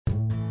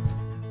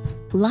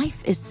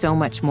Life is so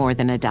much more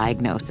than a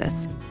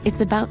diagnosis. It's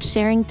about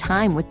sharing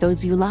time with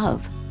those you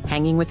love,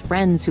 hanging with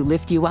friends who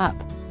lift you up,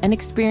 and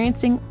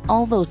experiencing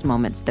all those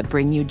moments that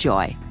bring you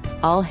joy.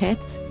 All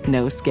hits,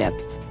 no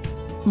skips.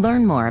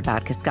 Learn more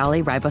about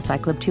Kisqali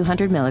Ribociclib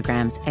 200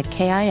 milligrams at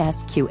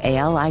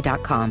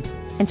KISQALI.com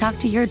and talk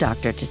to your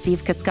doctor to see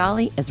if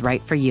Kisqali is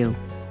right for you.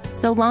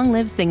 So long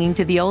live singing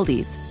to the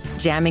oldies,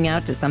 jamming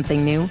out to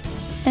something new,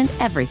 and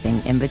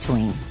everything in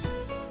between.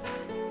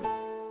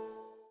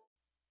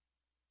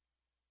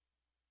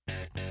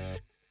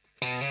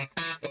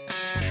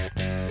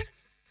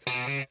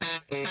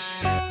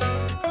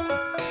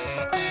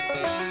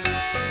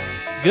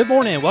 Good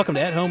morning and welcome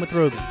to At Home with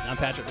Roby. I'm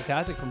Patrick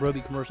McIsaac from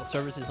Roby Commercial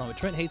Services. I'm with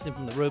Trent Hastings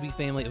from the Roby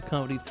family of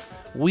companies.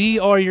 We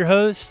are your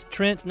hosts.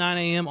 Trent's 9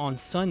 a.m. on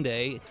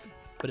Sunday,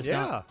 but it's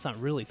not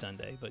really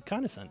Sunday, but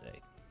kind of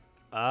Sunday.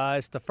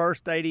 It's the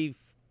first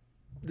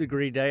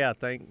 80-degree day, I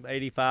think,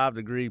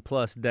 85-degree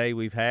plus day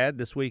we've had.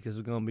 This week is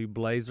going to be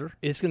blazer.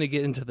 It's going to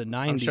get into the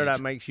 90s. I'm sure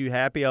that makes you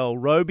happy. Oh,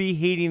 Roby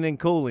Heating and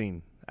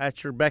Cooling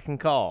at your beck and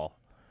call.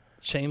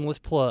 Shameless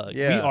plug.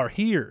 Yeah. We are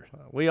here.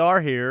 We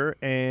are here,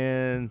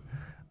 and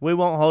we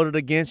won't hold it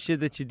against you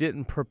that you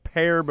didn't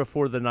prepare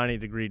before the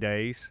 90-degree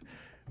days.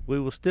 We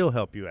will still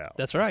help you out.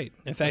 That's right.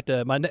 In fact,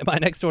 my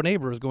next-door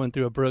neighbor was going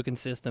through a broken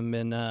system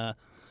and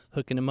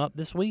hooking him up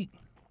this week.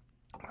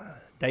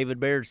 David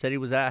Baird said he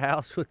was at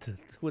house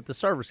with the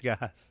service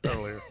guys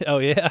earlier. Oh,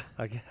 yeah?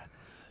 I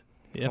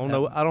don't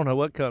know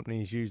what company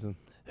he's using.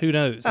 Who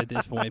knows at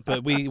this point?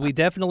 But we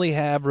definitely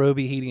have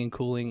Roby Heating and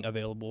Cooling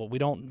available. We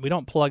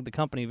don't plug the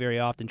company very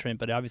often, Trent,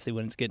 but obviously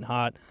when it's getting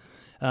hot,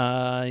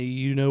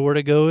 you know where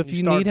to go if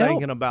you need help. Start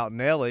thinking about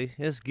Nelly.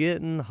 It's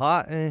getting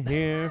hot in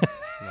here.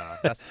 No,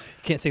 you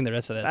can't sing the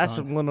rest of that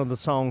song. That's one of the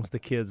songs the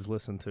kids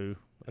listen to.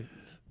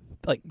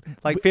 Like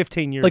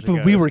 15 years ago. Like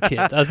when we were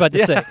kids. I was about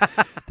to say.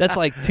 That's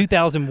like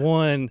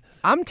 2001.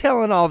 I'm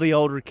telling all the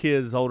older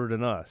kids older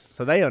than us,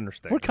 so they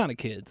understand. We're kind of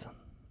kids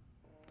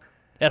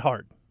at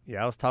heart.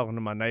 Yeah, I was talking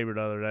to my neighbor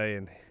the other day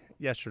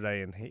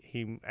yesterday, and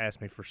he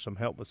asked me for some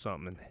help with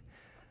something.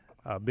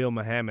 And Bill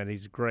Muhammad,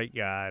 he's a great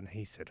guy, and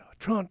he said,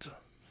 Trent,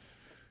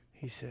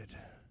 he said,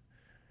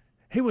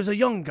 he was a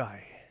young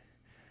guy.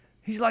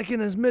 He's like in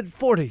his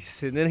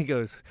mid-40s. And then he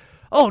goes,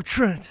 oh,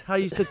 Trent, I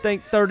used to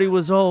think 30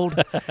 was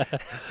old.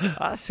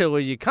 I said, well,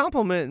 you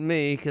complimenting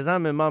me because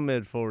I'm in my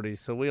mid-40s,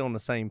 so we on the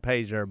same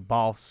page there,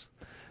 boss.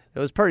 It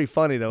was pretty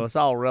funny, though. It's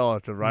all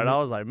relative, right? I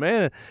was like,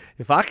 man,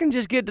 if I can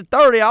just get to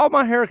 30, all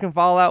my hair can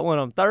fall out when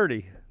I'm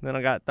 30. Then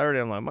I got 30.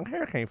 I'm like, my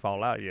hair can't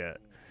fall out yet.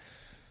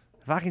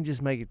 If I can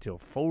just make it till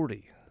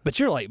 40. But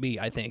you're like me,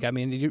 I think. I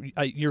mean,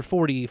 you're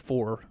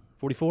 44.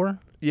 44?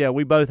 Yeah,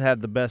 we both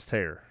had the best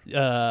hair.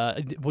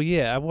 Well,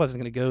 yeah, I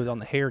wasn't going to go on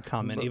the hair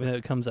comment, even though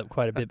it comes up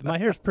quite a bit. But my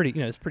hair's pretty,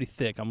 it's pretty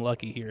thick. I'm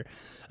lucky here.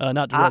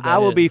 Not to rub that I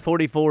will in. be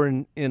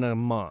 44 in a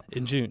month.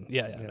 In June.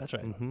 Yeah, that's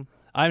right. Mm-hmm.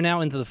 I'm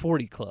now into the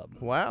 40 club.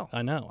 Wow.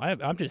 I know.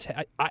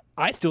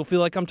 I still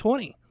feel like I'm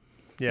 20.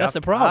 Yeah, that's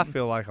the problem. I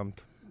feel like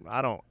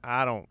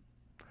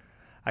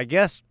I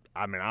guess,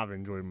 I've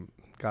enjoyed,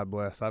 God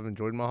bless, I've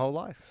enjoyed my whole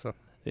life. So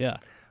yeah.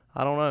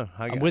 I don't know.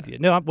 I'm with you.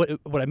 No,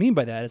 what I mean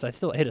by that is I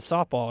still hit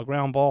a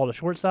ground ball to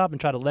shortstop and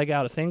try to leg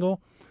out a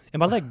single, and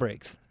my leg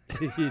breaks.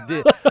 You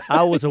did.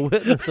 I was a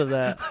witness of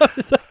that. I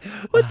was like,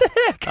 what the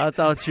heck? I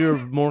thought you were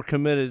more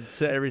committed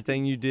to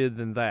everything you did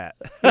than that.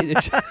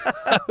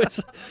 I was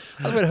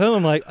at home.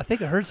 I'm like, I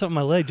think I heard something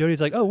in my leg. Jody's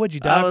like, oh, what'd you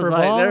die for a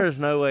ball? There's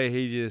no way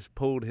he just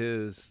pulled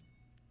his.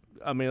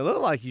 It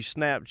looked like you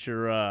snapped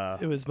your.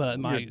 It was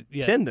my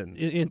tendon.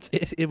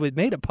 It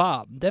made a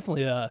pop.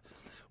 Definitely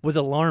was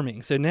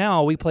alarming. So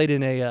now we played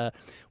in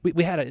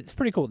we had it's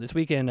pretty cool. This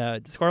weekend,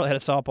 Scarlett had a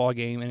softball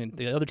game, and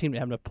the other team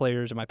didn't have enough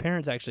players, and my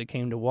parents actually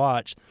came to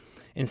watch.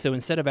 And so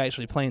instead of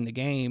actually playing the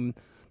game,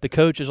 the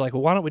coach is like,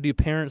 well, why don't we do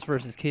parents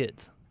versus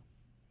kids?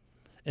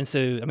 And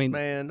so,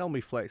 man, don't be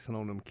flexing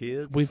on them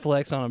kids. We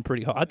flex on them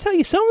pretty hard. I tell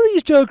you, some of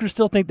these jokers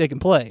still think they can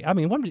play.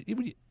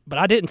 But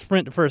I didn't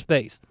sprint to first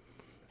base.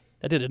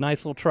 I did a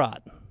nice little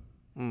trot.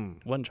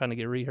 Wasn't trying to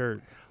get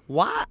re-hurt.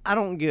 Why? I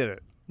don't get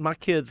it. My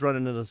kids run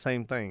into the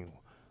same thing.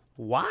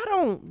 Why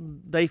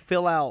don't they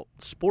fill out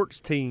sports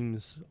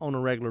teams on a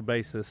regular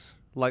basis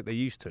like they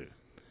used to?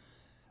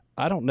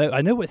 I don't know.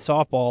 I know with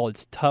softball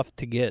it's tough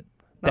to get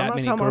that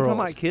many girls. I'm talking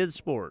about kids'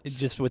 sports. It's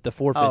just with the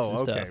forfeits and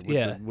stuff.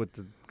 With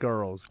the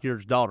girls, your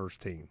daughter's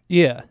team.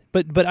 Yeah,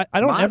 but I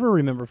don't ever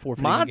remember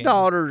forfeiting my a game.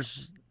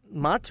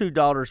 My two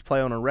daughters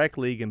play on a rec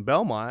league in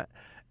Belmont,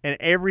 and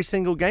every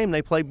single game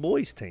they play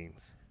boys'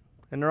 teams,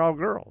 and they're all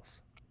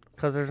girls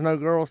because there's no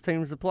girls'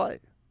 teams to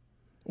play.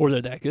 Or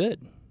they're that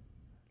good.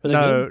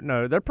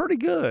 No, they're pretty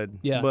good.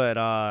 Yeah,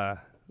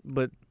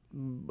 but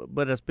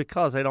it's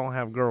because they don't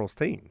have girls'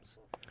 teams.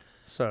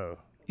 So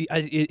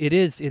it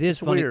is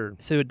funny.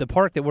 Weird. So at the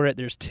park that we're at,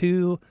 there's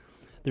two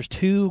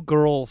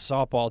girls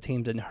softball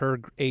teams in her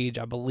age,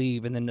 I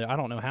believe, and then I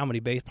don't know how many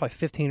probably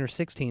 15 or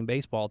 16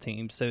 baseball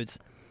teams. So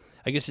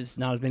I guess it's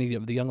not as many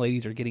of the young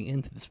ladies are getting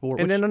into the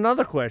sport. And then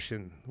another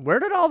question: where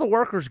did all the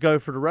workers go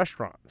for the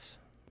restaurants?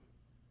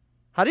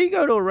 How do you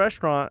go to a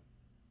restaurant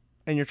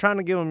and you're trying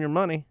to give them your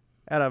money,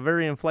 at a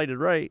very inflated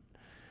rate.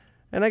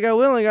 And they go,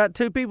 we only got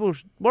 2 people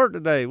work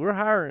today. We're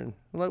hiring.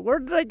 I'm like, where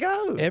did they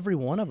go? Every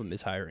one of them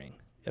is hiring.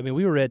 I mean,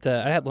 we were at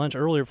I had lunch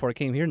earlier before I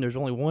came here, and there's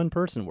only one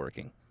person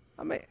working.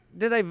 I mean,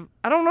 I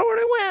don't know where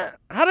they went.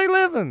 How they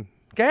living?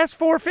 Gas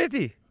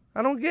 $4.50.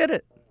 I don't get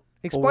it.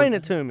 Explain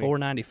it to me.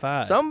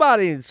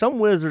 $4.95. Some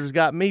wizards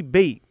got me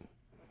beat.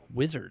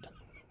 Wizard.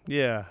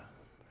 Yeah.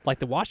 Like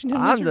the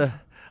Washington Wizards?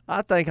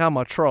 I think I'm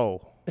a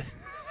troll.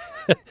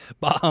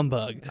 Bah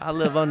humbug. I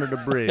live under the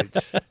bridge.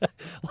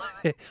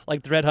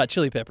 Like the Red Hot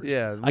Chili Peppers.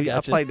 Yeah,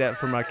 I played that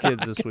for my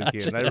kids this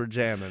weekend. They were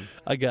jamming.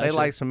 They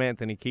like some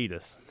Anthony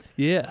Kiedis.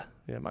 Yeah.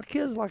 Yeah, my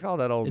kids like all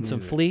that old and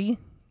music. some Flea.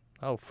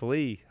 Oh,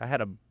 Flea. I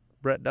had a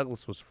Brett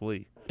Douglas was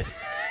Flea.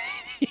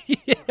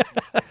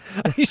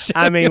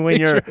 I mean, when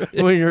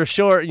you're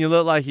short and you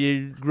look like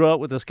you grew up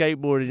with a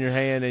skateboard in your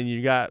hand and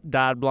you got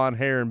dyed blonde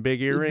hair and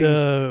big earrings,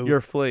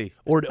 you're Flea.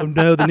 Or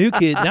no, the new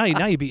kid now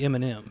you be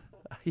Eminem.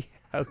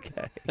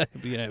 Okay.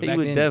 He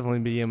would definitely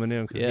be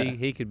Eminem because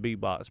he could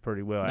beatbox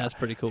pretty well. That's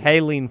pretty cool.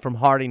 Hailing from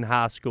Harding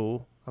High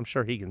School. I'm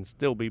sure he can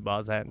still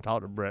beatbox. I hadn't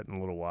talked to Brett in a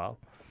little while.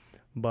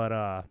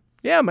 But,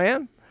 yeah,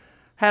 man.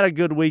 Had a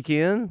good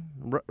weekend.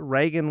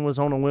 Reagan was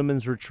on a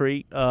women's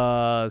retreat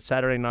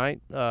Saturday night.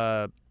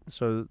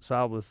 So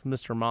I was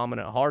Mr. Mommin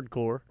at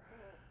Hardcore.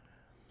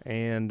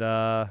 And,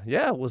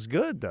 yeah, it was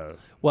good, though.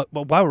 Well,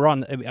 while we're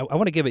on, I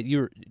want to give it,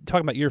 you're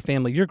talking about your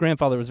family. Your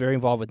grandfather was very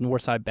involved with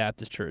Northside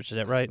Baptist Church. Is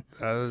that right?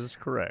 That is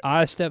correct.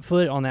 I stepped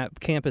foot on that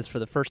campus for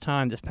the first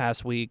time this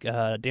past week.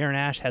 Darren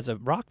Ash has a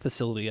rock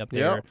facility up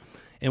there.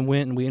 And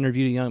went and we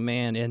interviewed a young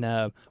man.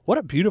 And what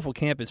a beautiful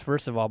campus,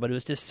 first of all. But it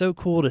was just so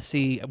cool to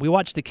see. We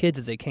watched the kids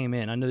as they came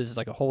in. I know this is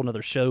like a whole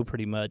other show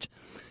pretty much.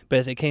 But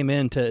as they came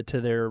in to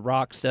their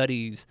rock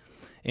studies,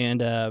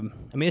 and I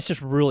mean, it's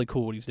just really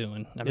cool what he's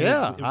doing. I mean,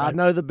 I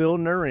know the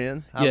building they're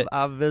in.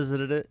 I've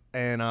visited it,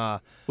 and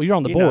well, you're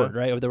on the board,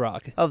 right, of the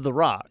Rock. Of the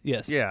Rock,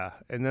 yes, yeah.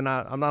 And then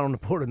I'm not on the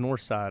board of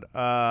Northside,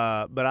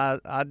 but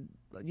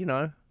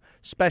I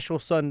special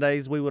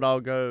Sundays we would all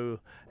go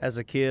as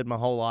a kid, my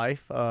whole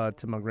life,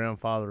 to my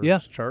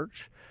grandfather's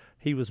church.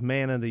 He was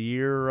man of the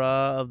year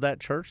of that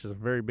church. It's a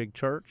very big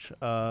church.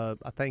 I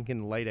think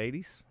in the late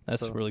 '80s.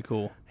 That's really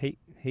cool.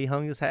 He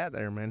hung his hat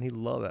there, man. He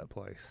loved that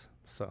place.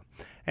 So,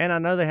 and I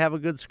know they have a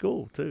good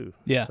school too.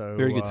 Yeah, so,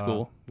 very good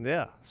school.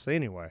 Yeah. So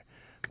anyway,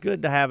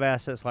 good to have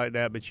assets like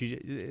that. But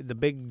the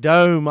big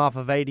dome off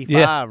of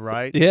 85,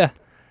 right? Yeah.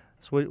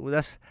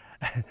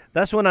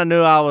 That's when I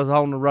knew I was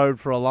on the road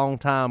for a long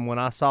time. When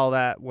I saw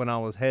that when I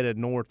was headed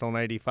north on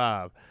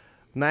 85.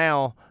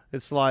 Now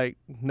it's like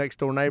next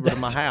door neighbor to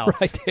my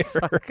house. Right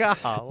there. Like,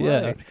 golly.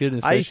 Yeah.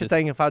 Goodness I used to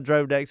think if I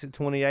drove to exit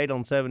 28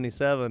 on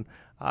 77,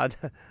 I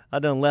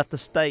done left the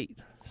state.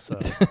 So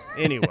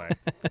anyway,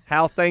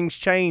 how things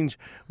change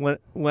when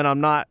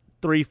I'm not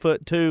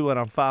 3'2" and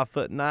I'm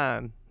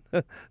 5'9".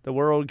 The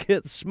world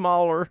gets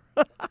smaller.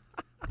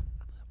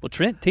 Well,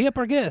 Trent, tee up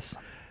our guess.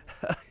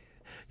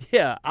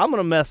 Yeah, I'm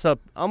gonna mess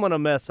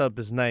up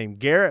his name,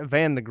 Garrett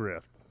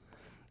Vandegrift,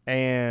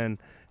 and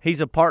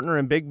he's a partner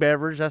in Big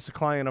Beverage. That's a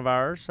client of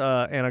ours,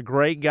 and a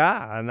great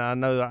guy. And I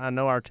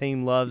know our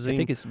team loves him. I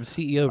think it's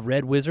CEO of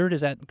Red Wizard. Is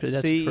that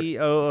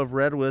CEO of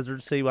Red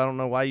Wizard? See, I don't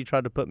know why you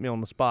tried to put me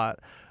on the spot.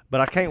 But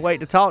I can't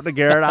wait to talk to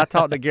Garrett. I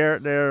talked to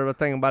Garrett there, I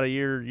think, about a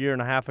year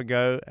and a half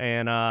ago,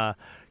 and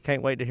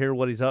can't wait to hear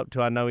what he's up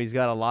to. I know he's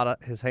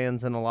got his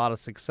hands in a lot of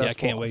successful things. I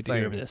can't wait to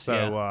hear this.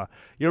 So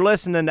you're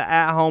listening to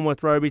At Home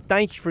with Roby.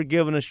 Thank you for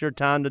giving us your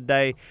time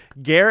today.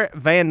 Garrett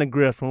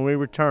Vandegrift when we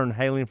return,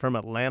 hailing from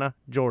Atlanta,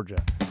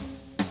 Georgia.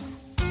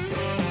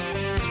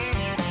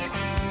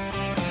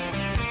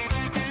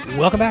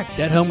 Welcome back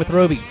to At Home with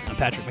Roby. I'm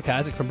Patrick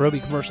McIsaac from Roby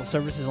Commercial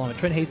Services, along with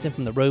Trent Haston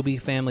from the Roby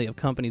family of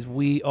companies.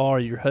 We are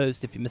your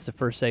host. If you missed the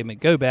first segment,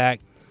 go back.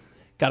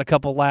 Got a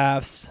couple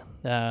laughs,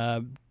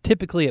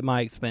 typically at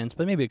my expense,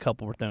 but maybe a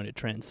couple were thrown at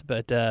Trent's.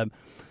 But no,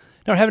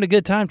 we're having a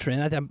good time,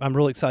 Trent. I'm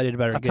really excited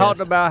about our guest. I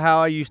talked about how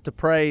I used to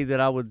pray that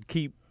I would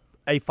keep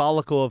a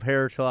follicle of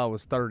hair till I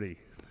was 30.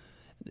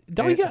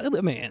 Don't you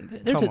got, man,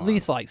 there's at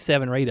least like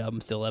 7 or 8 of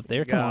them still up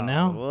there. Come on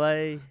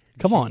now.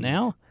 Come on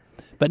now.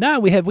 But now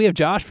we have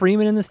Josh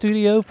Freeman in the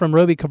studio from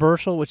Roby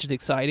Commercial, which is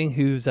exciting,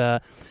 who's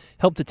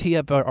helped to tee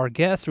up our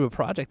guests through a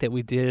project that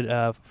we did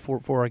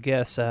for our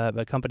guests,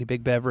 a company,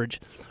 Big Beverage,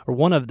 or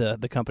one of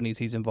the companies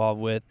he's involved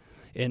with.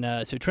 And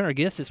so Trent, our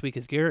guest this week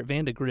is Garrett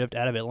Vandegrift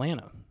out of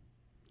Atlanta.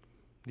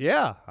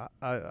 Yeah,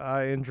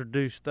 I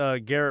introduced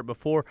Garrett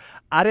before.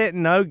 I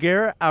didn't know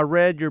Garrett. I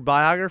read your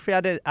biography.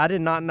 I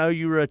did not know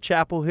you were a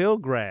Chapel Hill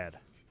grad.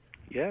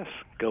 Yes,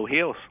 go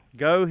Heels.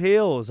 Go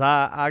Heels.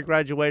 I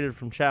graduated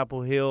from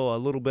Chapel Hill a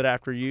little bit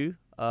after you,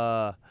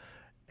 and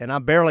I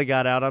barely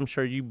got out. I'm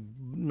sure you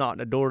knocked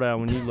the door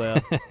down when you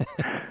left.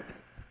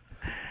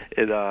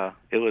 It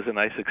was a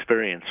nice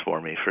experience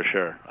for me, for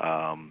sure.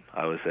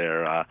 I was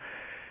there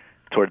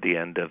toward the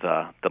end of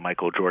the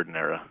Michael Jordan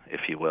era,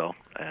 if you will,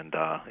 and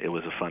it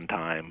was a fun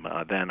time.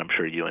 Then I'm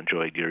sure you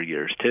enjoyed your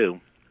years, too.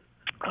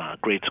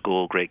 Great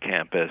school, great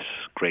campus,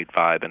 great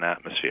vibe and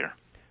atmosphere.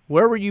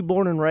 Where were you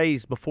born and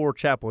raised before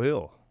Chapel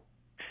Hill?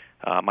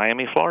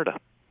 Miami, Florida.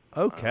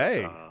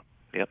 Okay.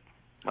 Yep,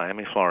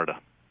 Miami, Florida.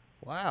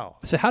 Wow.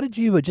 So how did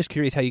you? Just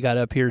curious how you got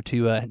up here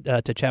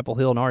to Chapel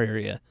Hill in our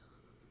area.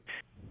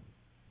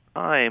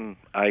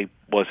 I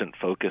wasn't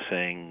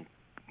focusing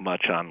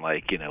much on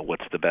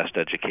what's the best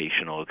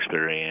educational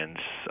experience.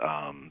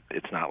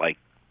 It's not like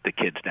the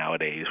kids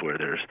nowadays where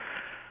there's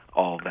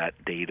all that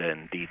data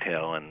and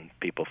detail and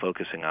people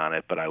focusing on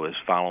it, but I was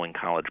following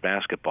college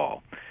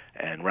basketball.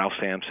 And Ralph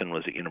Sampson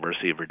was at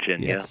University of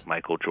Virginia. Yes.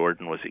 Michael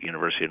Jordan was at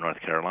University of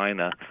North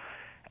Carolina.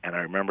 And I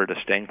remember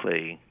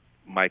distinctly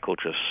Michael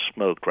just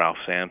smoked Ralph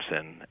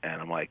Sampson,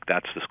 and I'm like,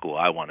 that's the school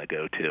I want to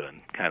go to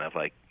and kind of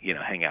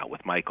hang out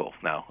with Michael.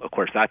 Now, of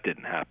course, that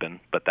didn't happen,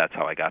 but that's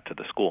how I got to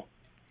the school.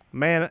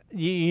 Man,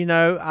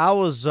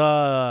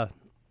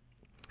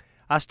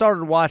 I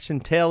started watching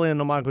tail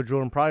end of Michael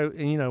Jordan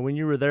probably, when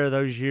you were there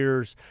those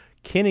years.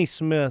 Kenny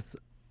Smith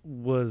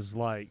was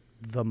like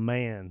the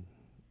man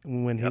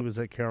when he was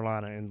at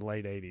Carolina in the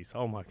late 80s.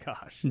 Oh, my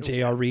gosh.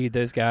 J.R. Reed,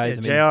 those guys.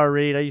 Yeah, J.R.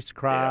 Reed. I used to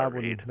cry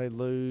when they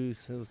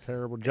lose. It was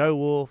terrible. Joe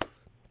Wolf,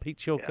 Pete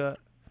Chilcutt.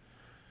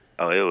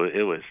 Oh,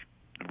 it was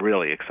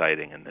really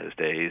exciting in those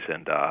days.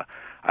 And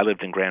I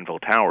lived in Granville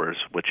Towers,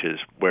 which is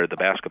where the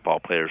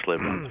basketball players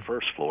lived on the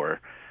first floor.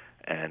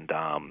 And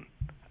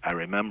I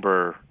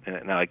remember,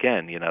 now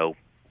again,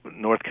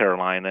 North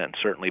Carolina, and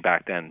certainly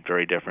back then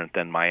very different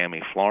than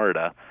Miami,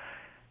 Florida.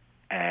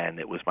 And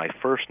it was my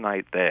first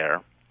night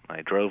there.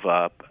 I drove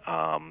up,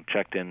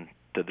 checked in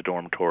to the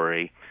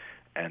dormitory,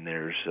 and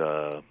there's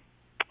a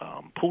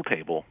pool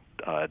table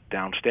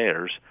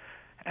downstairs,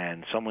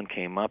 and someone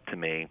came up to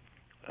me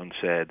and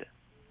said,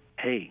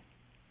 "Hey,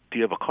 do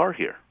you have a car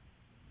here?"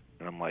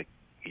 And I'm like,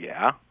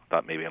 "Yeah."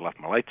 Thought maybe I left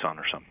my lights on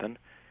or something.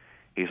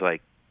 He's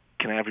like,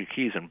 "Can I have your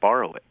keys and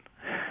borrow it?"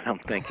 And I'm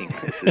thinking,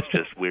 this is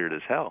just weird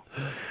as hell.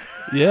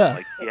 Yeah.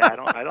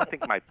 I don't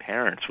think my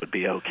parents would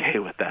be okay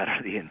with that,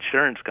 or the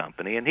insurance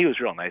company. And he was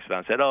real nice about it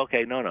and said, "Oh,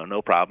 okay,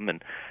 no problem,"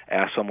 and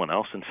asked someone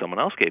else, and someone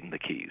else gave him the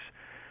keys.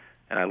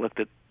 And I looked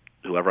at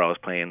whoever I was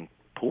playing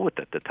pool with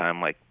at the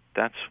time, like,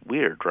 that's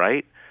weird,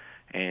 right?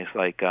 And he's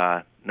like,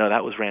 "No,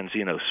 that was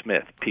Ranzino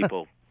Smith.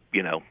 People,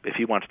 if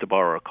he wants to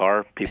borrow a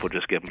car, people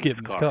just give him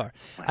his car."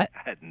 I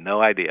had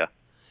no idea.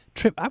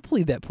 Trent, I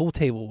believe that pool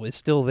table was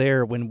still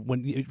there when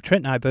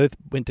Trent and I both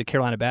went to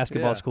Carolina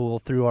basketball school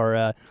through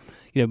our,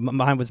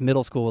 mine was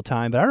middle school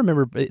time. But I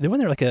remember, wasn't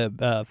there like a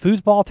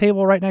foosball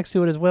table right next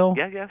to it as well?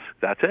 Yeah, yes,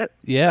 that's it.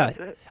 Yeah, that's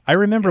it. I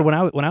remember when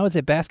I was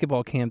at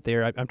basketball camp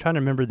there. I'm trying to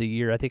remember the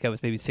year. I think I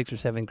was maybe 6th or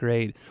 7th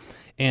grade,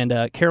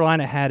 and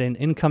Carolina had an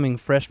incoming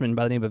freshman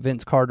by the name of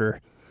Vince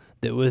Carter.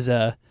 That was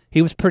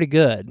he was pretty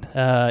good,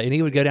 and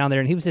he would go down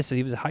there, and he was a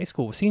senior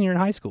in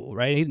high school,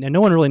 right? And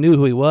no one really knew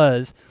who he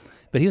was.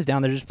 But he was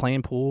down there just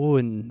playing pool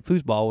and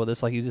foosball with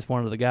us like he was just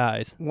one of the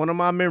guys. One of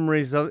my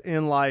memories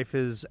in life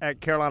is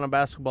at Carolina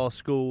Basketball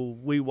School,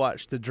 we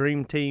watched the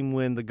Dream Team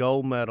win the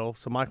gold medal.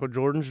 So Michael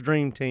Jordan's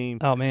Dream Team.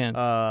 Oh, man.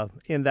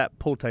 In that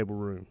pool table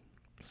room.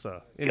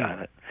 So anyway. Got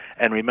it.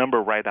 And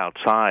remember, right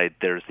outside,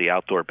 there's the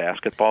outdoor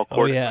basketball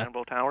court at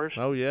Granville Towers?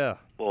 Oh, yeah.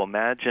 Well,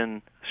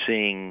 imagine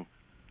seeing,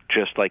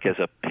 just like as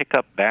a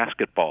pickup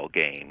basketball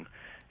game,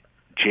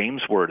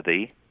 James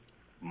Worthy,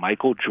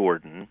 Michael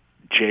Jordan,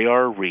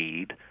 J.R.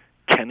 Reed,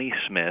 Kenny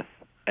Smith,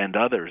 and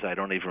others I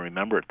don't even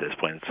remember at this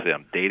point.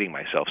 I'm dating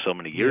myself so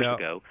many years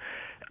ago.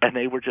 And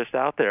they were just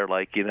out there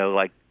like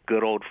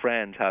good old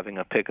friends having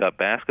a pickup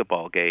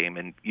basketball game,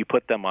 and you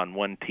put them on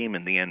one team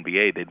in the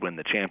NBA, they'd win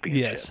the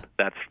championship. Yes.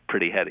 That's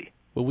pretty heady.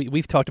 Well,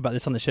 we've talked about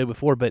this on the show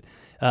before, but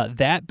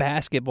that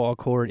basketball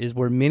court is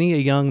where many a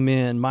young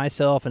men,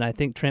 myself, and I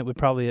think Trent would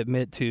probably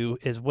admit to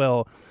as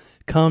well,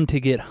 come to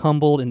get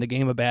humbled in the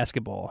game of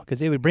basketball, because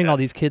they would bring all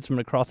these kids from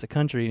across the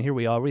country, and here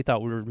we are. We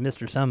thought we were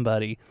Mr.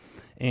 Somebody,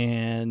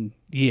 and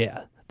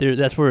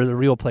that's where the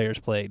real players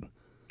played.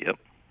 Yep.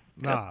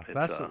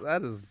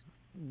 That is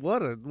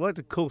what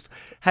a cool.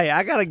 Hey,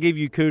 I got to give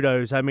you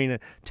kudos. I mean, a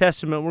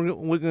testament.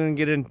 We're going to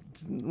get in.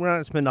 We're not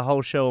going to spend the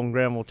whole show on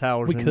Granville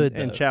Towers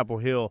and Chapel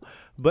Hill,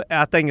 but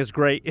I think it's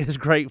great. It's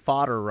great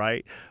fodder,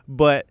 right?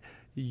 But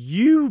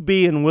you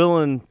being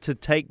willing to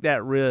take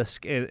that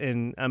risk,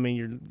 and I mean,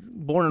 you're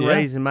born and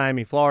raised in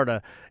Miami,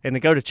 Florida, and to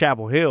go to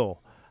Chapel Hill.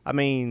 I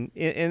mean,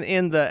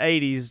 in the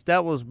 80s,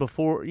 that was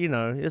before,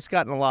 it's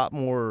gotten a lot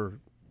more,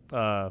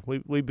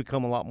 we've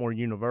become a lot more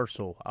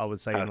universal, I would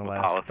say, in the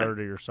last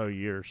 30 or so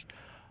years.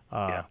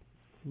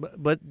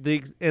 But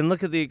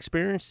look at the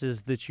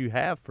experiences that you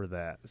have for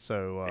that.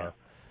 So,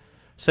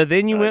 so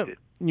then you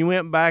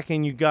went back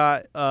and you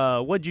got,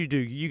 what'd you do?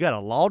 You got a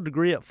law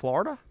degree at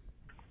Florida?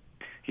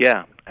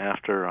 Yeah,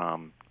 after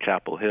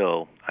Chapel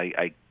Hill,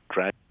 I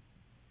graduated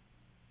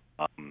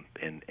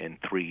in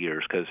 3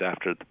 years, because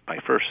after my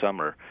first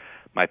summer,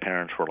 my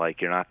parents were like,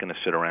 "You're not going to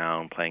sit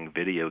around playing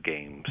video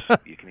games.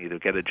 You can either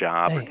get a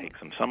job or take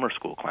some summer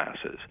school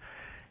classes."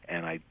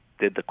 And I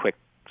did the quick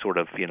sort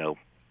of,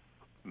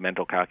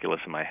 mental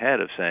calculus in my head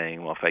of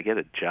saying, well, if I get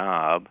a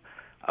job,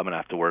 I'm going to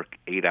have to work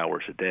 8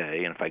 hours a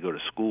day, and if I go to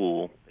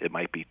school, it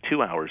might be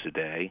 2 hours a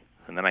day.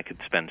 and then I could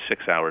spend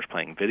 6 hours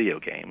playing video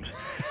games.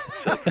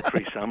 So for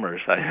 3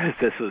 summers,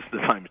 this was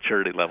my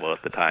maturity level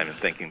at the time and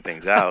thinking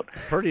things out.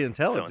 Pretty So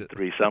intelligent. in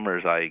 3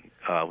 summers, I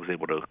was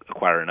able to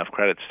acquire enough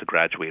credits to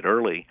graduate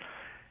early,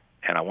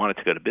 and I wanted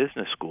to go to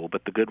business school,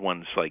 but the good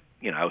ones, like,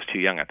 I was too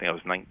young. I think I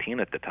was 19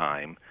 at the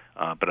time,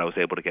 but I was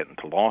able to get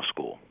into law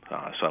school.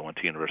 So I went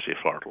to University of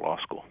Florida Law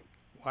School.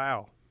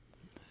 Wow.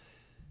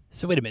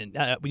 So wait a minute.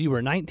 You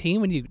were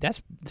 19 when you.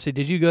 So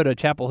did you go to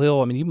Chapel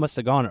Hill? I mean, you must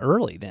have gone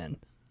early then.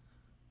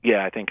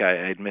 Yeah, I think I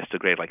had missed a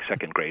grade, like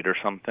second grade or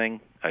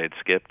something. I had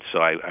skipped, so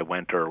I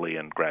went early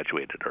and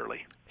graduated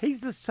early.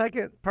 He's the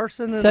second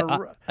person in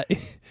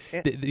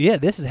Yeah,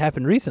 this has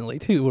happened recently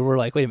too, where we're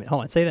like, wait a minute,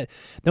 hold on, say that.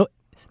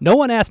 No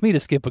one asked me to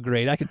skip a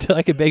grade. I could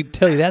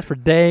tell you that's for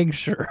dang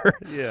sure.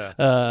 Yeah.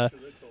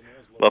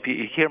 Well, if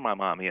you hear my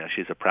mom,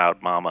 she's a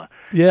proud mama.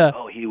 Yeah.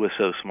 Oh, he was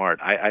so smart.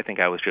 I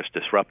think I was just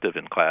disruptive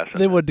in class. And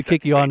They wanted to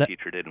kick you on. The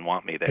teacher didn't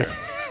want me there.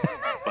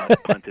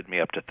 Punted me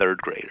up to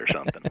third grade or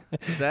something.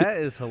 That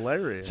is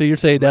hilarious. So you're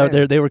saying now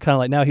they were kind of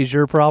like, now he's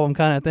your problem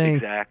kind of thing?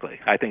 Exactly.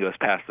 I think it was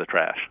pass the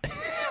trash.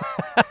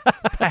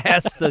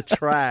 Pass the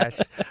trash.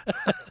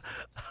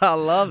 I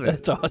love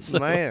it. That's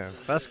awesome. Man,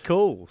 that's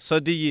cool. So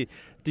do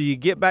you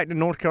get back to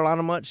North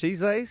Carolina much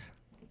these days?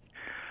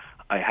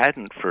 I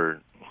hadn't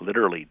for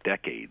literally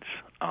decades.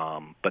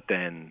 But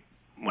then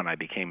when I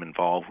became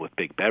involved with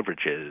big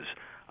beverages,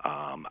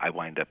 I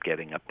wind up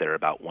getting up there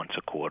about once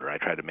a quarter. I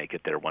try to make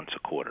it there once a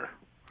quarter.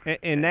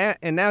 And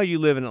now you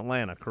live in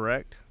Atlanta,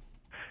 correct?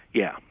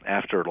 Yeah.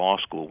 After law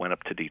school, went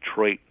up to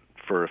Detroit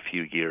for a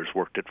few years,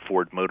 worked at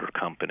Ford Motor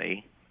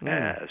Company.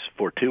 As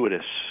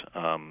fortuitous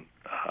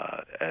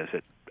as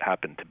it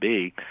happened to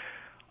be,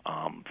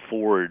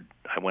 Ford,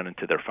 I went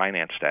into their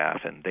finance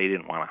staff, and they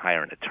didn't want to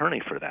hire an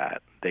attorney for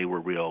that. They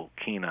were real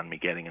keen on me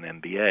getting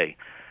an MBA.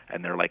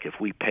 And they're like, if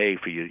we pay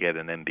for you to get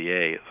an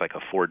MBA, it's like a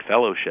Ford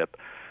fellowship,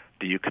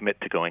 do you commit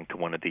to going to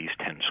one of these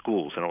 10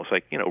 schools? And it was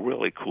like,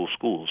 really cool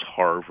schools,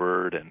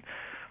 Harvard and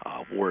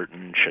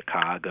Wharton,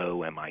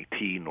 Chicago,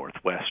 MIT,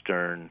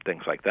 Northwestern,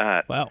 things like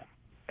that. Wow.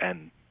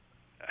 And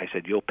I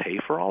said, you'll pay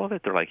for all of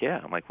it? They're like,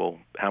 yeah. I'm like, well,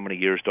 how many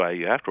years do I owe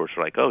you afterwards?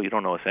 They're like, oh, you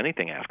don't owe us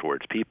anything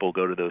afterwards. People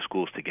go to those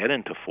schools to get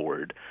into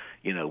Ford.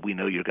 We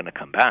know you're going to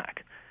come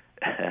back.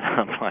 And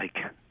I'm like,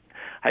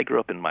 I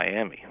grew up in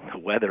Miami. The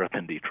weather up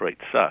in Detroit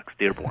sucks.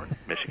 Dearborn,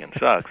 Michigan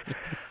sucks.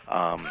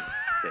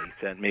 They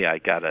sent me. I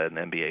got an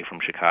MBA from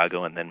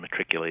Chicago and then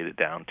matriculated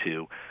down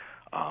to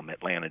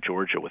Atlanta,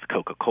 Georgia with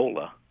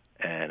Coca-Cola,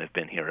 and have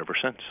been here ever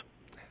since.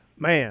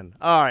 Man,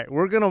 all right,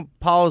 we're going to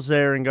pause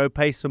there and go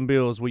pay some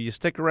bills. Will you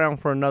stick around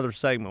for another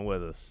segment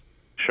with us?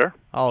 Sure.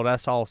 Oh,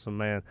 that's awesome,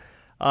 man.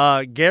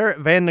 Garrett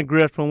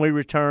Vandegrift, when we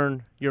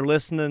return, you're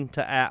listening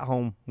to At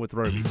Home with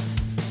Roby.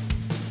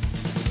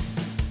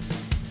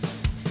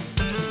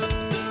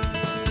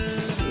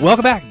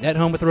 Welcome back At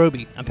Home with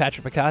Roby. I'm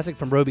Patrick McIsaac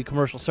from Roby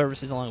Commercial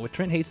Services, along with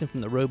Trent Haston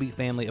from the Roby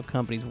family of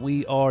companies.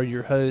 We are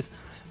your hosts.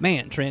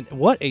 Man, Trent,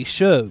 what a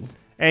show.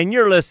 And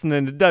you're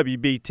listening to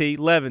WBT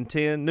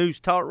 1110 News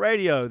Talk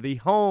Radio, the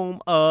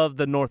home of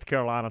the North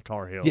Carolina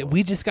Tar Heels. Yeah,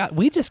 we just got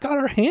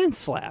our hands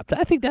slapped.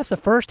 I think that's the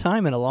first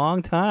time in a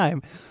long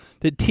time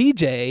that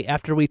TJ,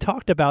 after we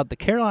talked about the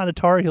Carolina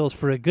Tar Heels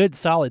for a good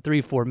solid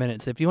 3-4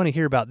 minutes, if you want to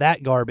hear about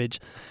that garbage,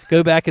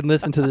 go back and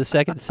listen to the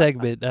second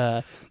segment.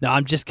 No,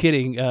 I'm just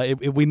kidding.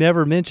 We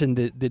never mentioned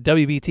that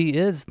WBT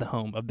is the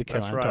home of the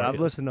Carolina Tar Heels.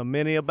 I've listened to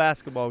many a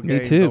basketball Me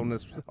games too.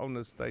 on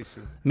this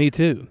station. Me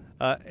too.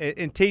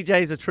 And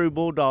TJ's a true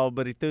bulldog,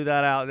 but he threw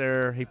that out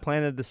there. He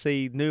planted the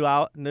seed. Knew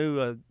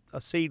a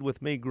seed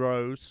with me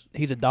grows.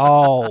 He's a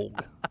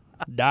dog.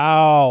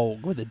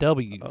 Dog with a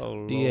W.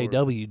 Oh,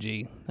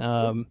 D-A-W-G.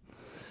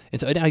 And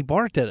so now he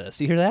barked at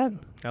us. You hear that?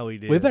 Oh, he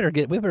did. We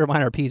better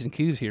mind our P's and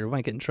Q's here. We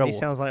might get in trouble. He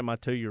sounds like my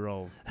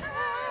 2-year-old.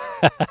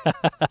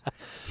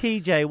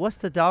 TJ, what's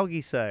the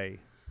doggy say?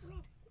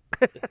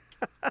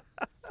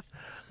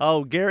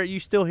 Oh, Garrett,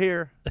 you still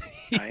here?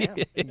 I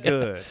am.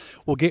 Good.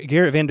 Well,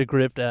 Garrett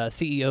Vandegrift,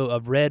 CEO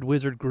of Red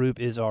Wizard Group,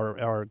 is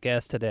our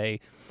guest today.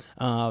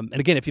 And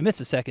again, if you missed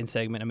the second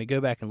segment, go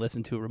back and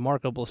listen to a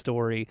remarkable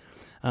story.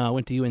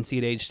 Went to UNC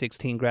at age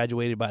 16,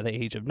 graduated by the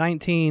age of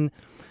 19,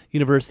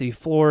 University of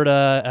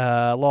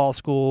Florida, law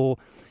school,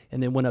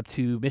 and then went up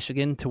to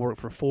Michigan to work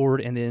for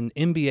Ford, and then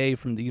MBA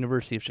from the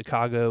University of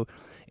Chicago.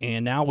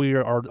 And now we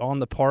are on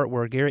the part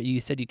where, Garrett, you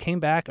said you came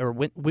back or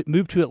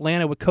moved to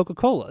Atlanta with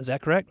Coca-Cola. Is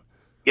that correct?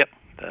 Yep,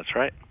 that's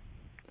right.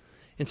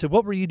 And so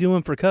what were you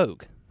doing for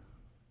Coke?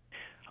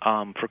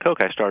 For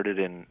Coke, I started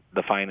in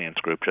the finance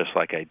group just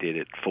like I did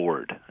at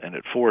Ford. And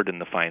at Ford in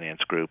the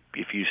finance group,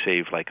 if you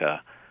save like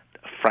a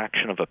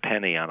fraction of a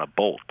penny on a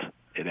bolt,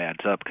 it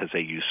adds up because they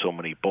use so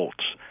many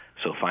bolts.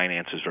 So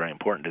finance is very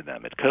important to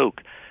them. At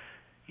Coke,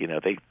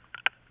 they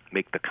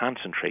make the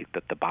concentrate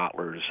that the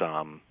bottlers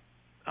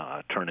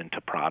turn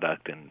into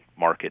product and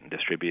market and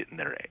distribute in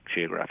their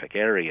geographic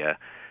area,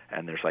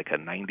 and there's like a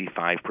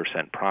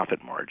 95%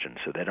 profit margin,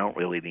 so they don't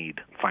really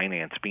need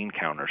finance bean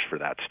counters for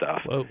that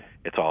stuff. Whoa.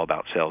 It's all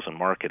about sales and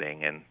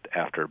marketing, and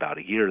after about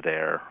a year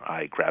there,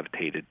 I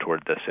gravitated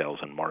toward the sales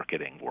and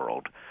marketing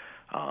world.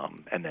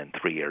 And then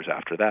 3 years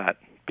after that,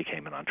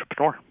 became an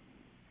entrepreneur.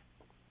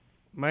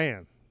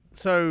 Man,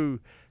 so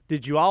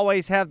did you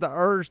always have the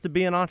urge to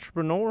be an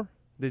entrepreneur?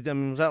 Was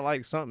that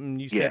like something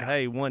you said,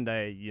 hey, one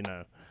day,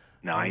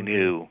 No, I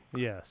knew.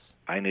 Yes.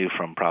 I knew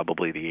from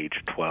probably the age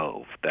of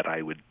 12 that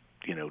I would,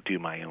 do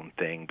my own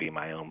thing, be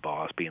my own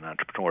boss, be an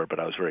entrepreneur. But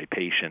I was very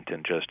patient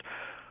and just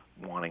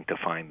wanting to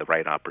find the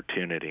right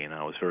opportunity. And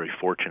I was very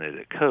fortunate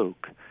at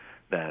Coke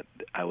that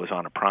I was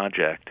on a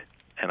project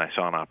and I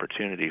saw an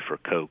opportunity for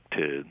Coke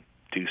to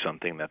do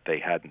something that they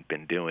hadn't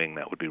been doing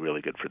that would be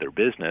really good for their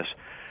business.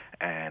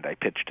 And I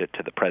pitched it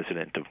to the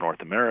president of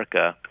North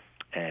America,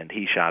 and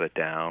he shot it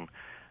down.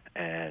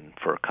 And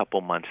for a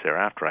couple months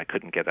thereafter, I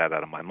couldn't get that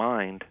out of my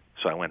mind.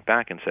 So I went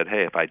back and said,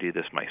 hey, if I do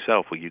this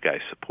myself, will you guys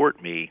support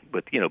me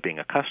with, being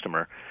a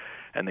customer?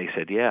 And they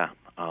said, yeah,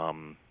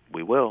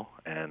 we will.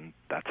 And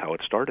that's how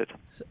it started.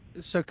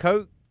 So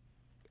Coke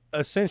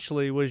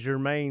essentially was your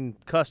main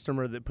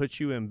customer that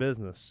put you in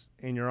business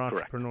in your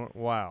entrepreneur. Correct.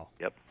 Wow.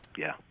 Yep.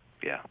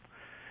 Yeah.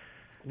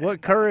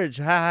 What courage?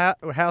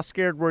 How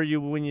scared were you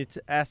when you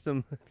asked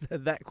them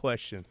that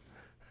question?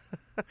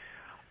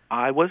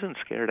 I wasn't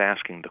scared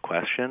asking the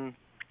question.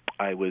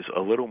 I was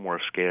a little more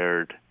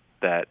scared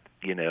that,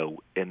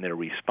 in their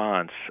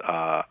response,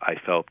 I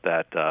felt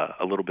that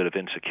a little bit of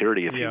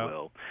insecurity, if you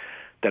will,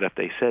 that if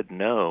they said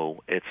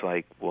no, it's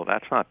like, well,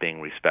 that's not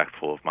being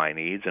respectful of my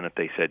needs. And if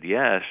they said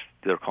yes,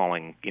 they're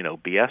calling,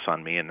 BS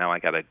on me, and now I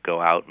got to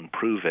go out and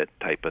prove it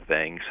type of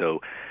thing.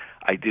 So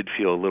I did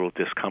feel a little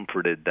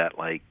discomforted that,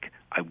 like,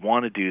 I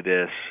want to do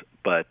this,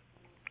 but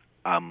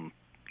I'm,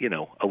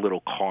 a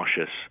little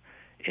cautious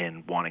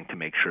in wanting to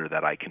make sure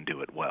that I can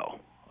do it well.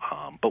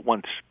 But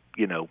once,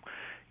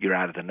 you're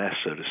out of the nest,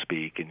 so to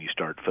speak, and you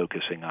start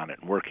focusing on it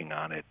and working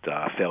on it,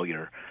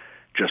 failure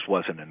just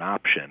wasn't an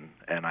option,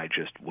 and I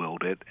just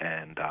willed it,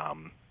 and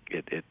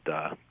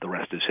the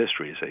rest is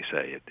history, as they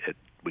say.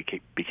 We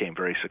became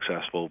very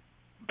successful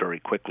very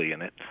quickly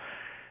in it,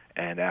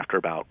 and after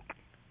about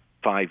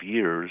 5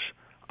 years,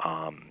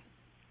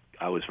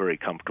 I was very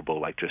comfortable,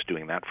 like, just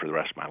doing that for the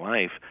rest of my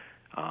life.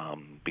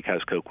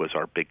 Because Coke was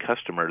our big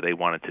customer, they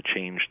wanted to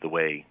change the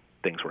way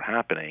things were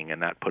happening,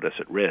 and that put us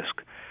at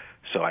risk.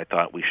 So I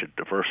thought we should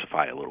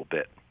diversify a little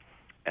bit.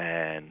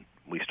 And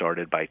we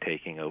started by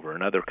taking over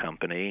another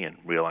company and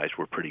realized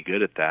we're pretty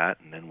good at that.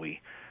 And then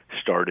we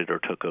started or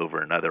took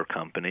over another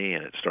company,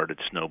 and it started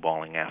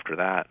snowballing after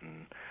that.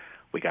 And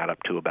we got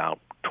up to about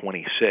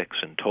 26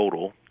 in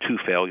total, 2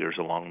 failures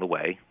along the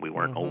way. We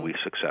weren't always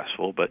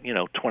successful, but,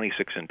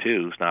 26 and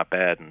 2 is not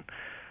bad,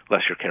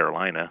 unless you're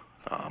Carolina.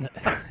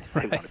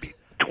 They want to be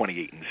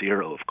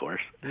 28-0, of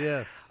course.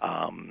 Yes.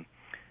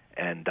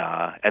 And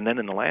then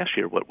in the last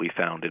year, what we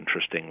found,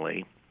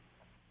 interestingly,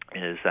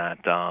 is that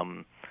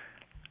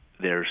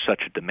there's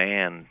such a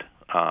demand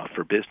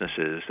for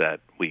businesses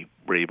that we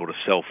were able to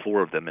sell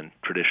 4 of them, and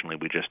traditionally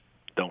we just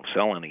don't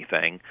sell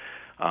anything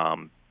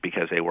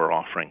because they were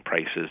offering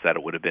prices that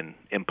it would have been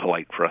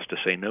impolite for us to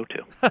say no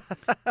to.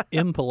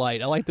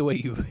 Impolite. I like the way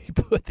you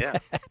put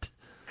that. Yeah.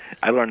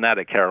 I learned that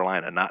at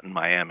Carolina, not in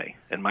Miami.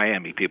 In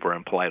Miami, people are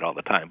impolite all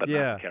the time, but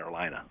not in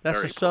Carolina. That's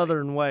very the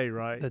Southern way,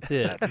 right? That's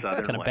it. That's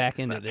Southern kind of way. back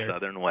into That's there.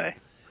 Southern way.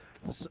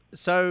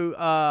 So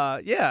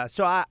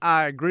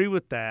I agree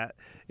with that.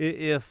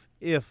 If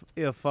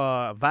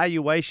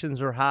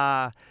valuations are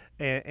high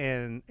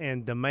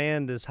and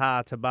demand is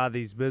high to buy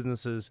these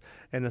businesses,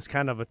 and it's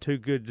kind of a too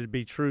good to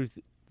be true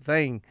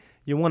thing,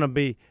 you want to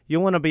be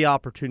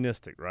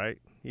opportunistic, right?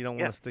 You don't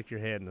want to stick your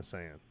head in the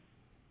sand.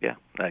 Yeah,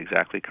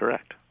 exactly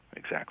correct.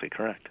 Exactly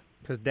correct.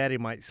 Because Daddy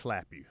might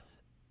slap you.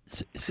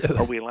 So,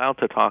 are we allowed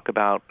to talk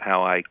about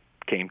how I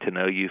came to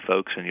know you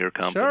folks in your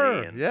company?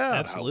 Sure, and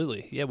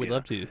absolutely. Yeah, we'd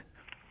love to.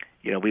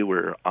 We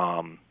were,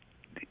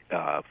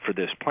 for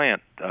this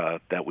plant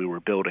that we were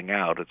building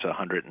out, it's a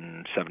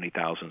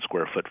 170,000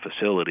 square foot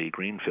facility,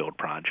 greenfield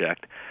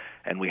project,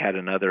 and we had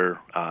another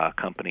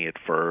company at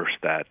first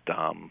that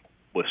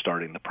was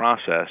starting the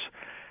process,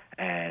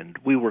 and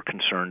we were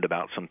concerned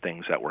about some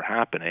things that were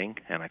happening,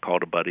 and I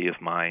called a buddy of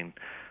mine,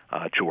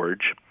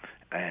 George,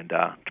 and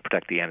to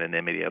protect the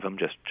anonymity of him,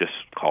 just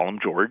call him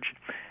George.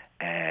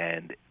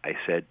 And I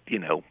said,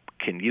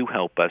 can you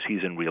help us?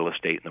 He's in real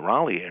estate in the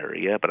Raleigh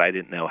area, but I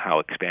didn't know how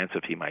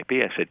expansive he might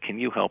be. I said, can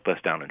you help us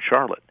down in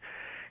Charlotte?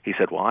 He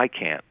said, well, I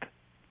can't,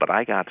 but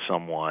I got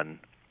someone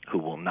who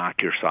will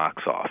knock your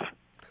socks off.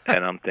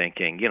 And I'm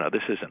thinking,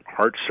 this isn't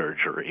heart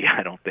surgery.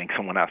 I don't think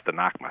someone has to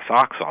knock my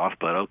socks off,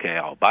 but okay,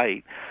 I'll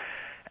bite.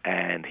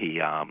 And he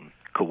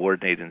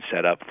coordinated and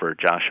set up for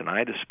Josh and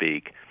I to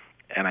speak.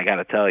 And I got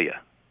to tell you,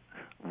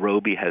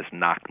 Roby has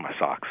knocked my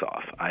socks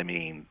off. I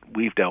mean,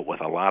 we've dealt with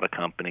a lot of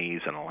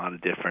companies and a lot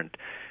of different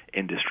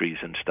industries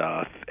and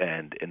stuff,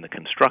 and in the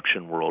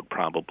construction world,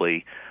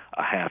 probably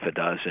a half a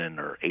dozen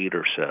or 8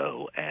 or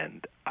so.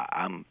 And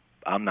I'm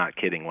not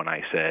kidding when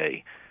I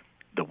say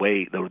the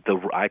way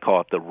I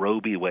call it the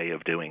Roby way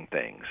of doing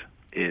things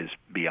is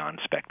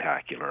beyond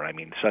spectacular. I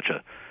mean, such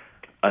a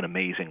an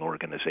amazing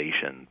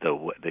organization.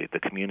 The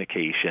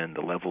communication,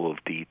 the level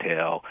of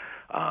detail,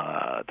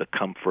 the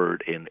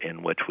comfort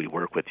in which we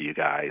work with you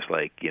guys.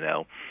 Like,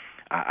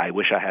 I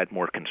wish I had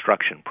more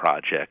construction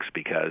projects,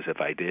 because if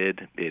I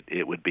did,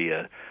 it would be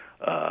a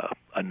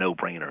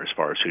no-brainer as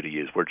far as who to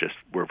use.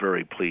 We're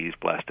very pleased,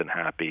 blessed, and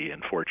happy,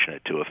 and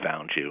fortunate to have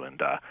found you.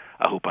 And I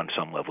hope on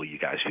some level you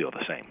guys feel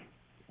the same.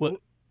 Well,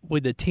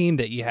 with the team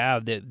that you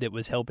have that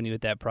was helping you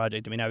with that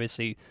project, I mean,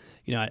 obviously,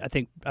 I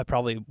think I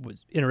probably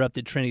was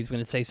interrupted. Trinity's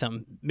going to say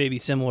something maybe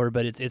similar,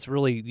 but it's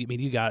really, I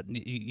mean,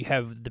 you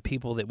have the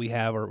people that we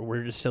have, or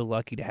we're just so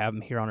lucky to have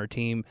them here on our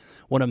team.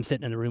 One of them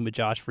sitting in the room with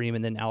Josh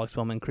Freeman, then Alex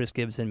Wellman, Chris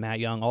Gibson, Matt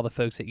Young, all the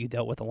folks that you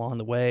dealt with along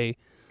the way.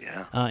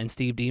 Yeah. And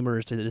Steve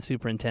Demers, the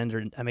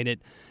superintendent. I mean,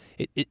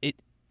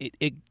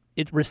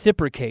 it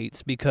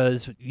reciprocates,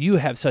 because you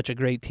have such a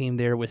great team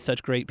there with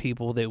such great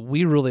people that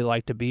we really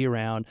like to be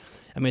around.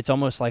 I mean, it's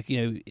almost like,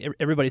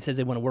 everybody says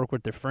they want to work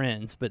with their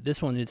friends, but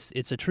this one,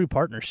 it's a true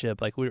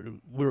partnership. Like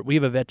we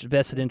have a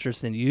vested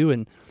interest in you,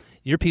 and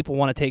your people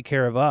want to take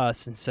care of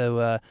us, and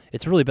so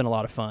it's really been a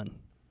lot of fun.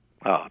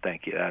 Oh,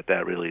 thank you.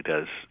 That really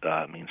does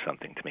mean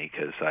something to me,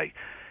 because I,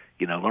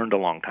 learned a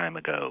long time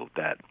ago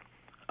that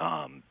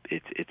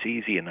it's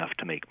easy enough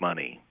to make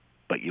money,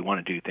 but you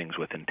want to do things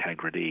with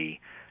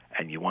integrity,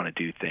 and you want to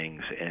do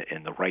things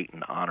in the right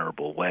and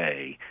honorable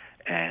way,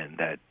 and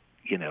that,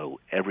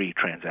 every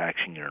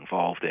transaction you're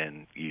involved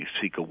in, you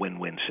seek a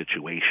win-win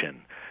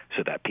situation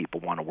so that people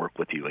want to work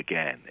with you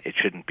again. It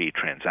shouldn't be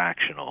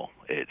transactional.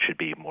 It should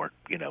be more,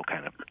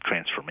 kind of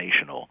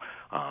transformational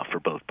for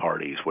both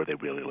parties, where they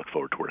really look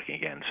forward to working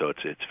again. So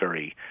it's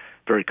very,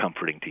 very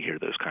comforting to hear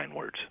those kind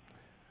words.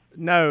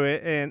 No,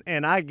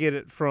 and I get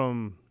it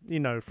from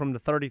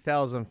the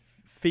 30,000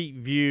 feet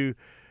view.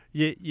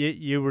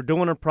 You were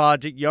doing a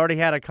project. You already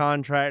had a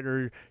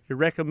contractor. You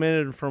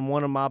recommended from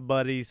one of my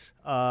buddies.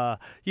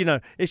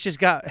 It's just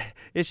got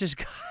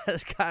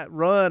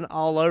run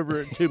all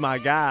over it to my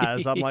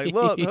guys. I'm like,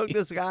 look,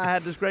 this guy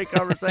had this great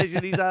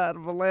conversation. He's out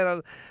of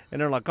Atlanta,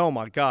 and they're like, oh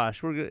my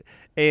gosh, we're good.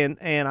 And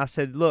I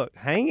said, look,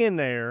 hang in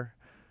there.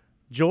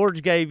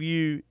 George gave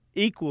you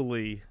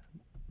equally.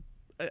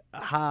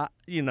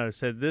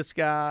 Said this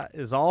guy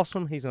is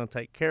awesome. He's going to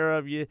take care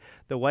of you.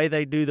 The way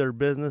they do their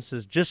business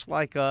is just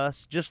like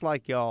us, just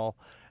like y'all.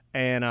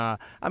 And,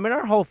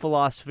 our whole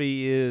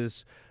philosophy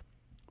is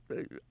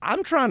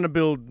I'm trying to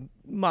build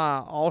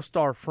my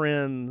all-star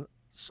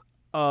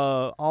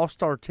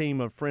team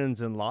of friends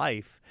in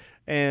life.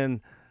 And,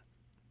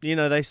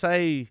 they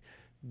say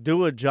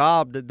do a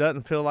job that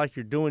doesn't feel like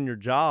you're doing your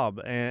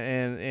job,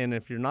 and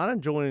if you're not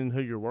enjoying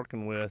who you're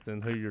working with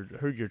and who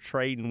you're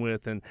trading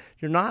with, and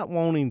you're not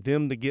wanting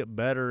them to get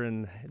better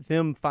and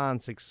them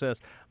find success,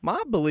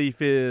 my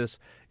belief is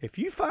if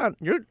you find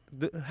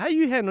how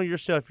you handle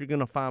yourself, you're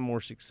going to find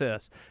more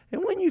success.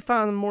 And when you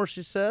find more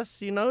success,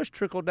 it's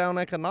trickle down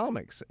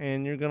economics,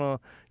 and you're gonna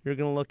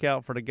look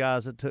out for the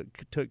guys that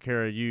took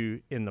care of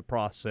you in the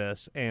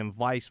process, and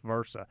vice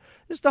versa.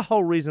 It's the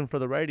whole reason for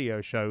the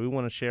radio show. We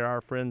want to share our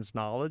friends'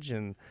 knowledge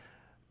and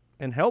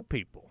help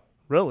people.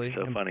 Really,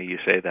 so funny you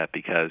say that,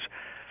 because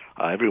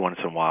every once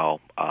in a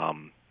while,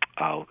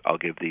 I'll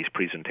give these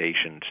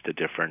presentations to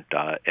different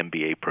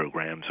MBA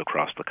programs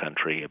across the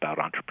country about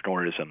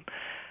entrepreneurism.